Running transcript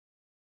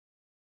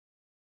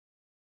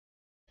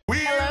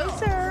Hello,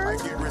 sir.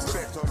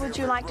 Would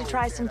you like to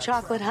try some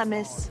chocolate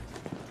hummus?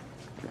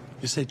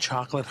 You say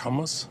chocolate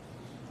hummus?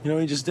 You know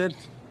what you just did?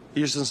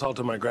 You just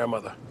insulted my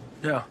grandmother.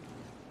 Yeah.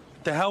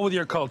 The hell with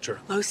your culture.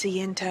 Lo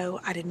siento,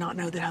 I did not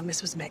know that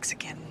hummus was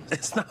Mexican.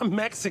 It's not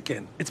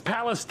Mexican. It's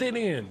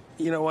Palestinian.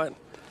 You know what?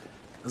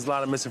 There's a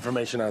lot of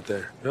misinformation out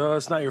there.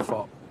 It's not your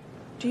fault.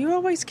 Do you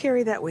always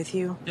carry that with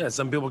you? Yeah,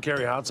 some people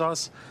carry hot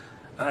sauce.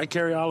 I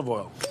carry olive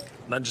oil.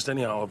 Not just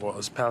any olive oil.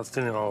 It's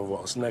Palestinian olive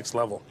oil. It's next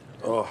level.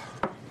 Oh,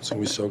 it's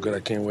gonna be so good. I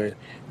can't wait.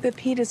 The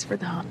pita's for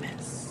the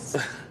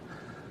hummus.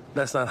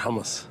 That's not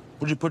hummus.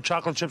 Would you put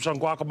chocolate chips on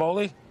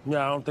guacamole?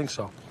 Yeah, I don't think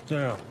so.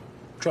 Yeah,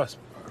 trust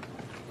me.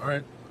 All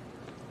right.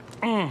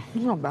 It's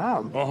not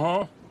bad.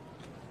 Uh-huh.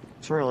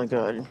 It's really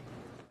good.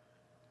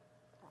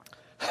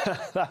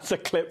 That's a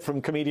clip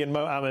from comedian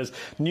Mo Amer's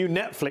new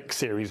Netflix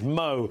series,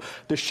 Mo.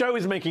 The show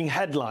is making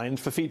headlines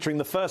for featuring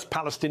the first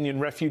Palestinian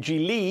refugee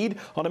lead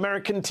on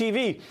American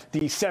TV.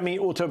 The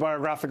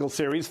semi-autobiographical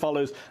series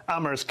follows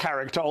Amer's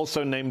character,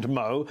 also named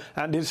Mo,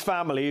 and his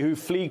family who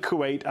flee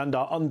Kuwait and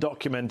are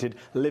undocumented,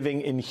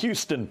 living in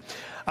Houston.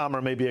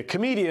 Amer may be a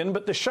comedian,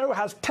 but the show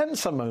has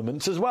tenser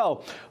moments as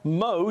well.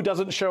 Mo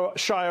doesn't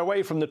shy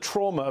away from the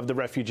trauma of the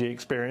refugee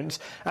experience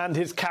and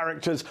his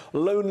character's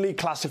lonely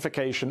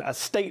classification as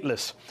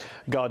stateless.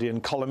 Guardian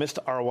columnist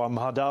Arwa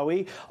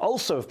Mahdawi,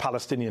 also of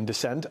Palestinian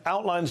descent,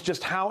 outlines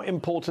just how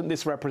important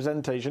this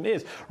representation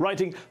is,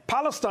 writing,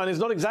 "Palestine is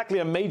not exactly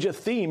a major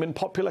theme in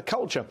popular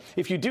culture.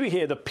 If you do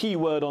hear the P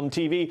word on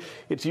TV,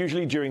 it's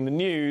usually during the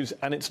news,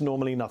 and it's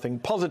normally nothing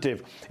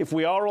positive. If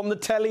we are on the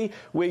telly,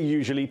 we're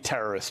usually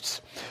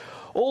terrorists."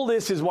 All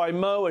this is why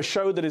Mo, a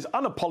show that is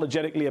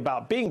unapologetically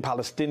about being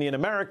Palestinian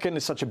American,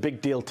 is such a big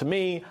deal to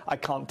me. I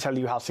can't tell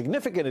you how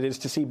significant it is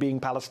to see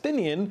being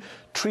Palestinian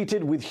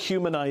treated with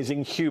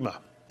humanizing humor.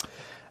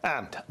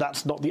 And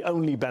that's not the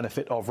only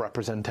benefit of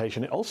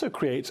representation. It also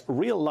creates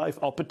real-life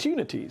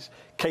opportunities.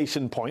 Case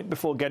in point,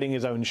 before getting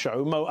his own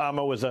show, Mo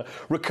Amer was a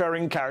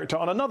recurring character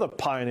on another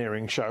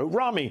pioneering show,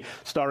 Rami,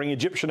 starring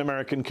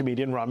Egyptian-American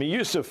comedian Rami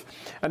Youssef.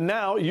 And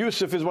now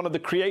Youssef is one of the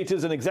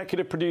creators and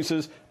executive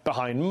producers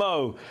behind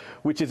Mo,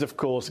 which is, of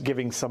course,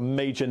 giving some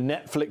major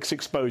Netflix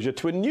exposure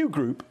to a new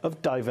group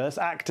of diverse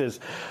actors.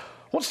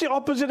 What's the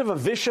opposite of a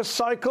vicious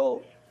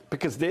cycle?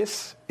 Because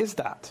this is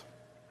that.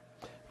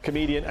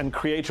 Comedian and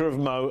creator of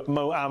Mo,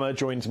 Mo Amer,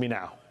 joins me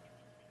now.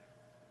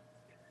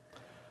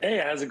 Hey,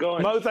 how's it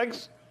going? Mo,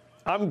 thanks.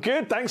 I'm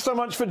good. Thanks so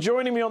much for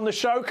joining me on the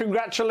show.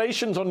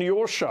 Congratulations on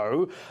your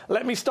show.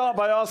 Let me start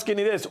by asking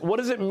you this. What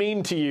does it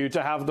mean to you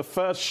to have the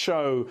first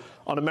show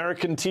on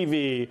American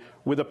TV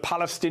with a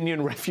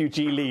Palestinian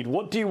refugee lead?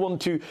 What do you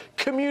want to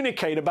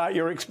communicate about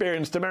your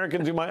experience to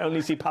Americans who might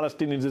only see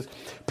Palestinians as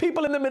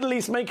people in the Middle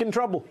East making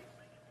trouble?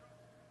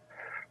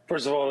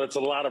 First of all, it's a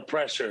lot of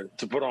pressure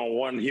to put on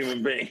one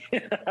human being.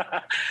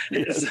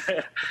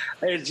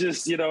 It's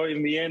just, you know,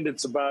 in the end,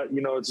 it's about,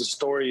 you know, it's a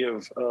story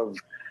of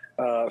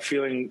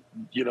feeling,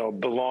 you know,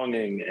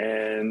 belonging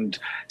and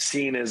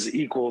seen as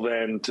equal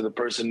then to the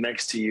person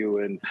next to you,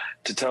 and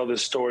to tell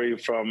this story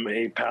from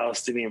a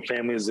Palestinian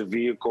family as a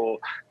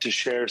vehicle to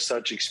share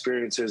such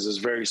experiences is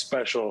very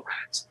special.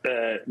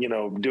 You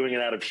know, doing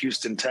it out of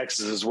Houston,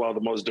 Texas as well,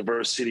 the most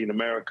diverse city in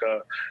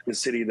America, the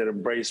city that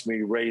embraced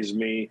me, raised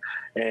me,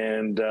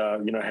 and,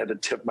 you know, I had to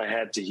tip my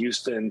hat to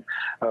Houston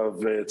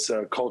of its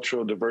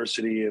cultural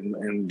diversity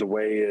and the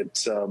way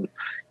it's,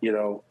 you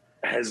know,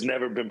 has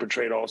never been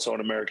portrayed also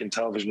on American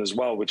television as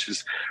well, which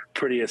is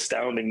pretty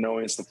astounding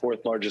knowing it's the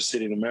fourth largest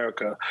city in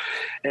America.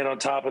 And on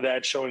top of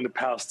that, showing the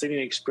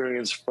Palestinian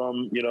experience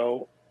from, you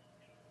know,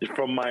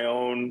 from my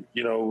own,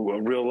 you know,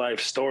 real life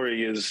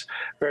story is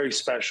very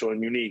special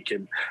and unique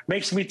and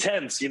makes me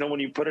tense. You know, when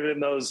you put it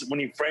in those, when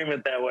you frame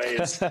it that way,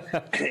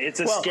 it's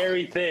a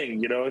scary thing,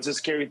 you know, it's a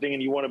scary thing,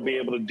 and you want to be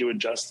able to do it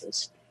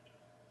justice.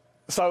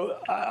 So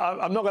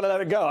I'm not going to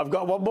let it go. I've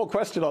got one more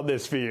question on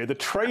this for you. The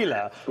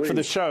trailer for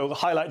the show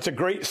highlights a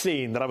great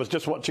scene that I was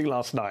just watching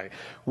last night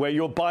where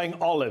you're buying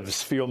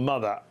olives for your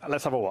mother.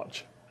 Let's have a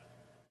watch.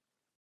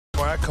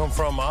 Where I come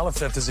from, olive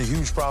theft is a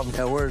huge problem.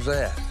 Yeah, where's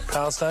that?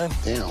 Palestine?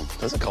 Damn,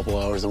 that's a couple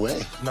hours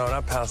away. No,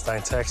 not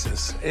Palestine,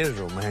 Texas.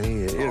 Israel, man.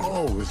 Israel.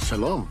 Oh,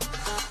 shalom.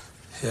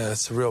 Yeah,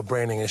 it's a real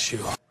branding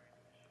issue.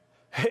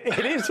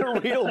 It is a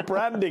real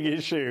branding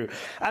issue.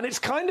 And it's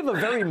kind of a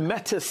very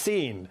meta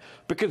scene,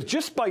 because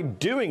just by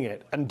doing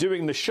it and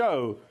doing the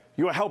show,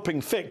 you're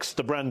helping fix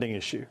the branding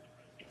issue.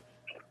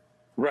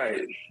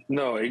 Right.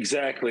 No,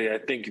 exactly. I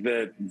think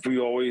that we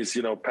always,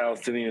 you know,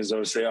 Palestinians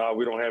always say, oh,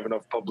 we don't have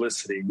enough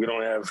publicity. We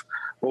don't have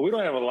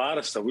a lot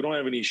of stuff. We don't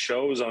have any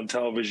shows on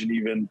television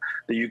even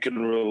that you can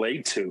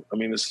relate to. I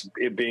mean,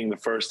 it being the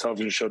first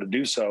television show to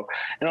do so.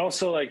 And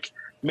also, like,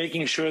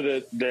 making sure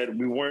that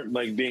we weren't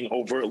like being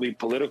overtly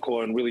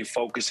political and really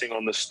focusing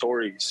on the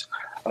stories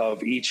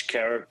of each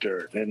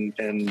character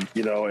and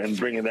you know, and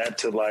bringing that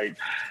to light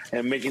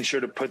and making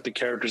sure to put the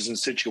characters in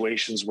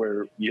situations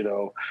where, you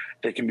know,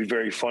 they can be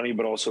very funny,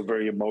 but also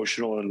very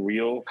emotional and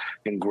real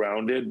and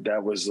grounded.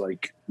 That was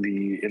like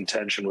the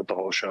intention with the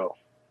whole show.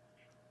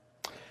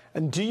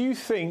 And do you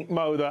think,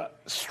 Mo, that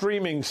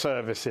streaming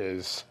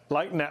services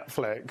like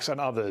Netflix and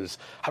others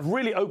have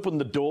really opened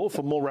the door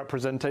for more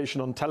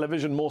representation on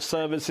television, more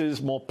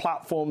services, more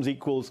platforms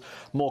equals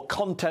more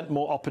content,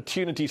 more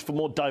opportunities for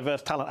more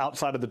diverse talent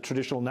outside of the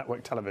traditional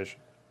network television?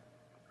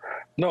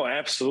 No,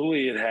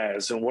 absolutely it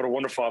has. And what a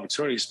wonderful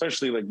opportunity,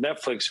 especially like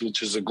Netflix,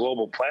 which is a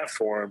global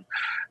platform,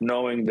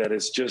 knowing that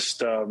it's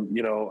just,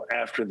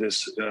 after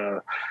this,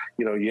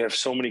 you have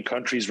so many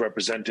countries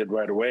represented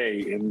right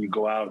away, and you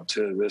go out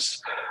to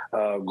this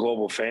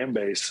global fan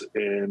base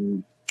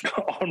and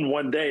on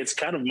one day, it's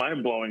kind of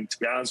mind-blowing, to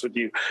be honest with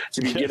you,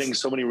 to be getting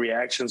so many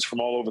reactions from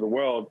all over the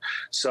world.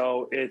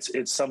 So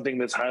it's something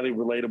that's highly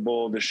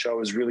relatable. The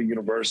show is really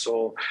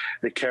universal.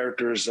 The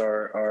characters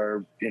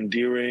are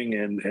endearing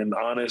and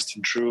honest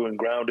and true and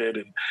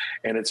grounded.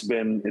 And it's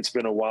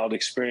been a wild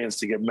experience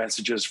to get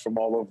messages from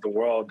all over the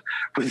world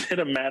within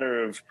a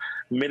matter of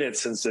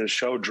minutes since the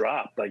show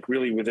dropped. Like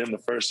really within the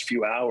first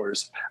few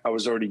hours, I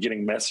was already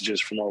getting messages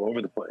from all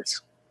over the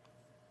place.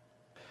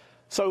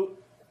 So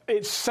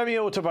it's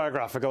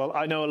semi-autobiographical.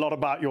 I know a lot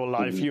about your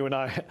life. You and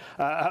I,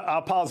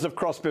 our paths have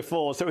crossed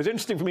before. So it was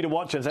interesting for me to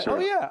watch and say, oh,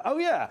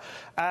 yeah.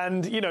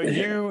 And,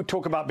 you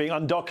talk about being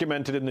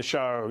undocumented in the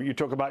show. You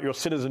talk about your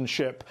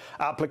citizenship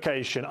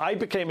application. I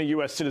became a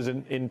U.S.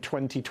 citizen in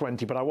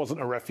 2020, but I wasn't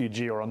a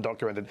refugee or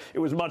undocumented. It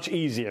was much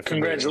easier for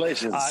me.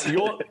 Congratulations.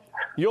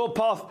 Your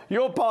path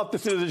to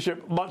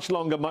citizenship, much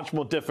longer, much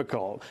more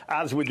difficult,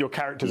 as with your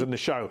characters in the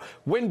show.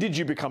 When did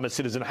you become a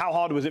citizen? How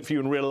hard was it for you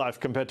in real life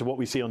compared to what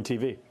we see on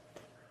TV?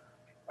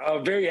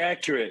 Very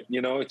accurate.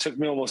 It took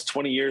me almost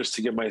 20 years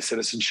to get my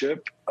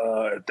citizenship.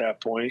 At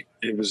that point,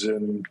 it was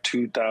in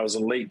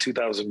late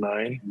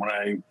 2009 when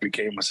I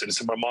became a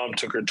citizen. My mom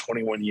took her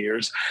 21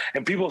 years.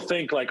 And people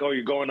think like, oh,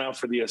 you're going out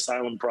for the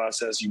asylum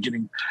process.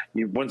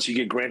 Once you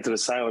get granted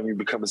asylum, you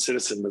become a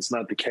citizen. That's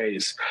not the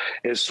case.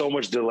 There's so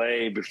much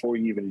delay before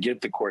you even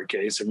get the court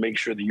case, and make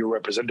sure that you're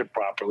represented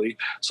properly.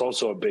 It's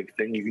also a big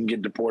thing. You can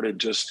get deported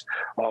just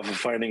off of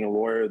finding a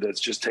lawyer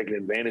that's just taking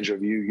advantage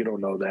of you. You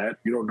don't know that.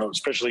 You don't know,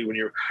 especially when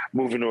you're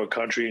moving to a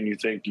country and you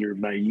think you're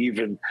naive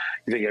and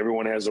you think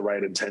everyone has the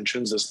right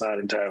intentions. That's not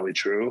entirely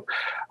true.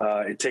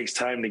 It takes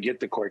time to get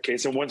the court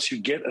case. And once you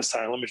get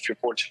asylum, if you're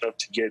fortunate enough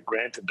to get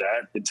granted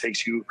that, it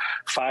takes you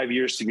 5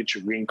 years to get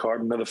your green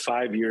card, another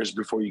 5 years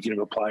before you can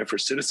even apply for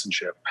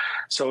citizenship.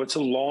 So it's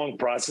a long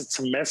process. It's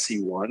a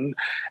messy one.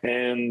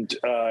 And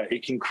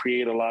it can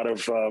create a lot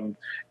of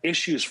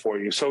issues for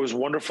you. So it was a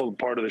wonderful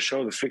part of the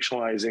show, the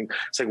fictionalizing.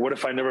 It's like, what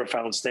if I never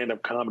found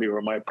stand-up comedy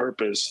or my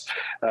purpose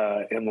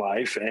in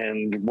life?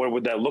 And what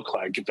would that look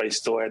like if I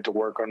still had to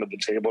work under the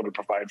table to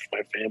provide for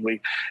my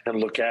family and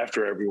look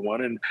after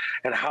everyone?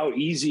 And how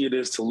easy it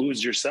is to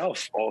lose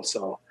yourself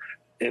also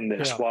in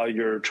this while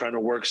you're trying to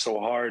work so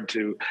hard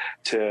to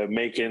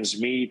make ends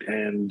meet.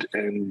 And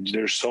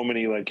there's so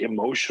many like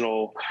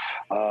emotional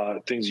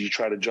things you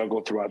try to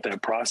juggle throughout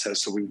that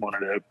process. So we wanted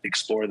to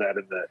explore that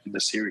in the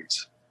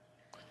series.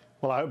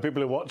 Well, I hope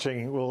people who are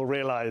watching will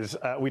realize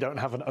we don't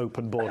have an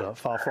open border,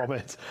 far from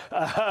it.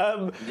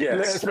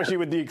 Yes. Especially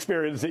with the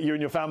experience that you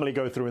and your family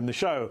go through in the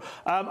show.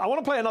 I want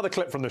to play another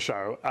clip from the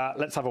show.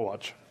 Let's have a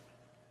watch.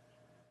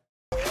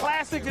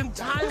 Classic and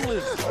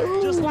timeless,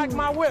 just like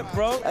my whip,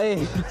 bro.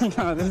 Hey,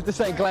 no, this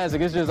ain't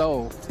classic, it's just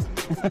old.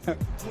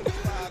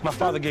 My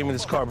father gave me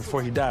this car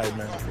before he died,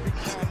 man.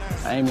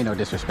 I ain't mean no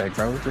disrespect,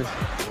 bro.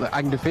 Just, look,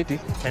 I can do 50.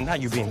 And now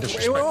you being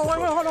disrespectful. Wait,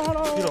 hold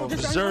on. You don't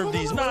deserve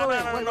these. No.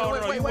 Wait.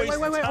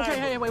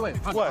 Okay, wait.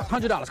 What?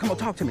 $100. Come on,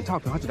 talk to me.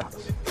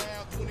 $100.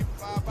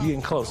 You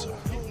getting closer.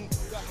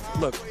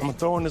 Look, I'm gonna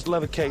throw in this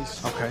leather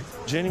case. Okay.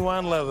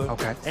 Genuine leather.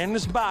 Okay. And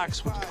this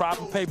box with the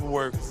proper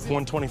paperwork,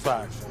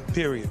 $125.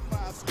 Period.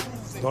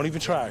 Don't even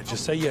try it.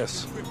 Just say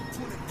yes.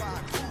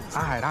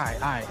 All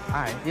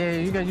right. Yeah,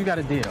 you got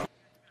a deal.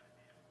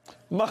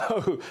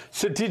 Mo,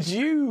 so did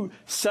you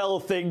sell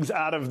things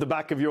out of the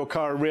back of your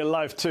car in real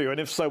life too? And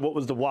if so, what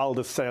was the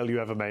wildest sale you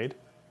ever made?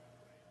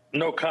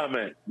 No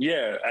comment.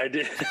 Yeah, I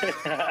did.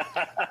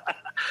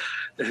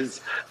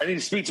 I need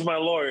to speak to my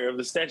lawyer if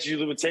the statute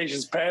of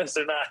limitations passed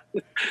or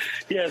not.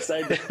 Yes,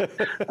 I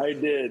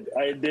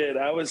did.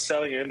 I was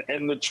selling it,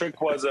 and the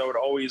trick was I would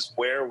always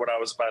wear what I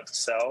was about to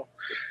sell.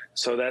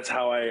 So that's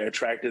how I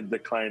attracted the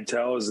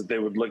clientele, is that they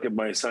would look at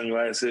my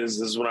sunglasses.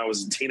 This is when I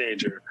was a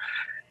teenager.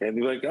 And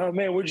they'd be like, oh,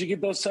 man, where'd you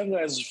get those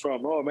sunglasses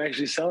from? Oh, I'm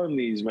actually selling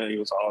these, man. He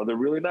goes, oh, they're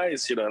really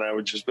nice, And I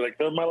would just be like,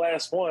 they're my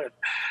last one.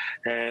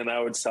 And I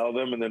would sell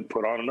them and then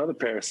put on another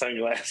pair of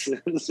sunglasses.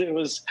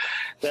 The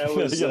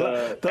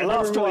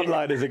last one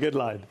line is a good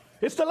line.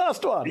 It's the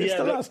last one. It's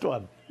the last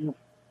one.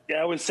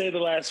 Yeah, I would say the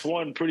last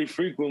one pretty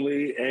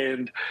frequently,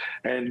 and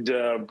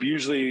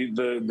usually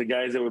the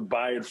guys that would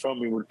buy it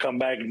from me would come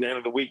back at the end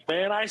of the week.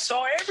 Man, I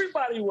saw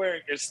everybody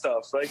wearing your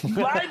stuff. Like, you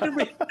lied to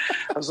me.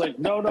 I was like,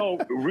 no,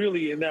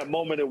 really. In that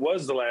moment, it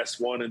was the last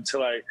one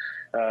until I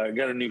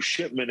got a new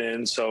shipment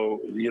in.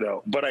 So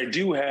but I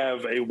do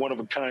have a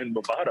one-of-a-kind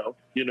Movado,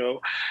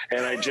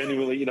 and I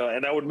genuinely,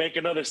 and I would make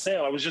another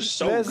sale. I was just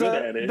so good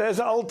at it. There's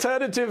an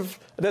alternative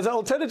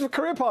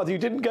career path you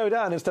didn't go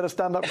down instead of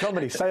stand-up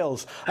comedy,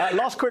 sales.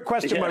 Last quick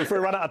quick question, Mo, before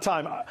we run out of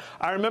time.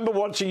 I remember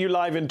watching you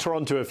live in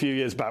Toronto a few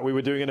years back. We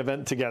were doing an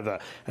event together,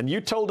 and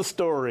you told a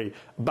story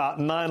about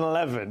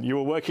 9/11. You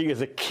were working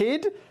as a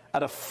kid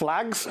at a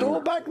flag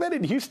store back then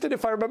in Houston,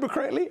 if I remember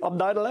correctly, on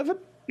 9/11?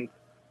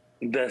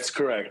 That's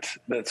correct.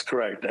 That's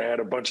correct. I had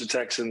a bunch of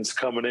Texans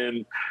coming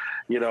in,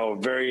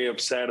 very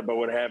upset about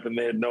what happened.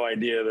 They had no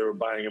idea they were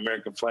buying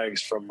American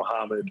flags from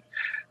Muhammad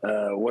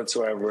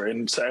whatsoever.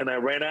 And I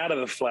ran out of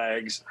the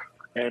flags.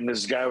 And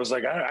this guy was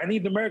like, I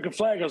need an American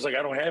flag. I was like,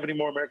 I don't have any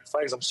more American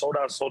flags. I'm sold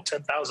out. Sold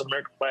 10,000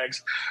 American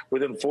flags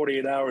within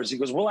 48 hours. He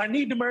goes, well, I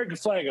need an American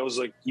flag. I was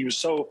like, he was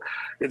so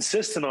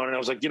insistent on it. I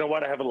was like, you know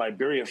what? I have a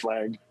Liberia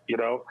flag. It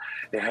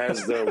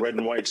has the red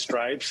and white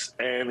stripes,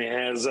 and it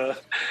has a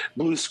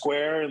blue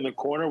square in the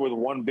corner with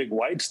one big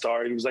white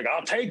star. He was like,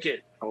 I'll take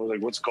it. I was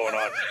like, what's going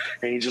on?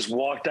 And he just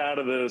walked out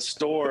of the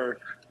store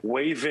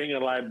waving a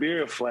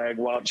Liberia flag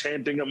while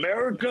chanting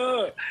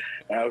America.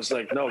 And I was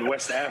like, no,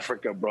 West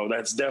Africa, bro.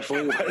 That's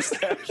definitely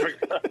West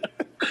Africa.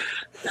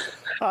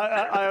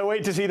 I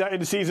wait to see that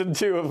in season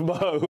 2 of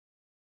Mo.